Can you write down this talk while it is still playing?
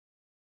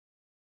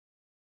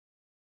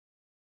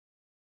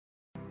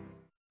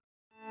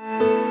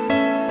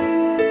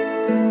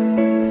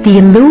The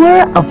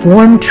allure of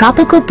warm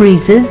tropical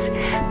breezes,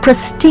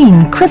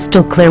 pristine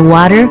crystal clear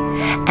water,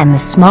 and the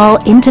small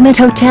intimate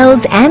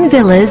hotels and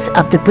villas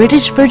of the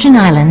British Virgin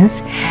Islands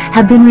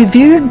have been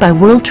revered by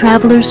world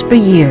travelers for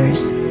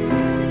years.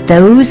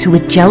 Those who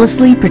would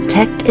jealously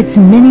protect its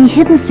many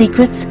hidden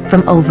secrets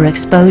from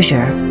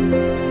overexposure.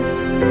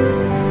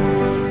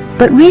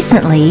 But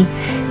recently,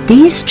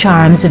 these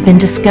charms have been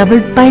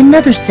discovered by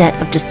another set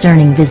of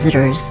discerning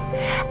visitors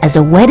as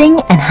a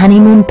wedding and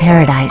honeymoon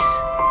paradise.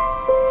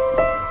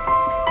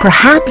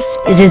 Perhaps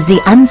it is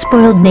the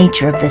unspoiled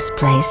nature of this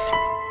place,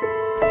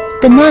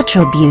 the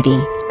natural beauty,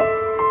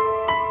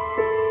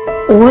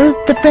 or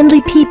the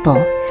friendly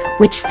people,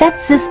 which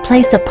sets this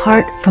place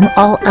apart from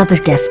all other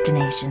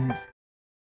destinations.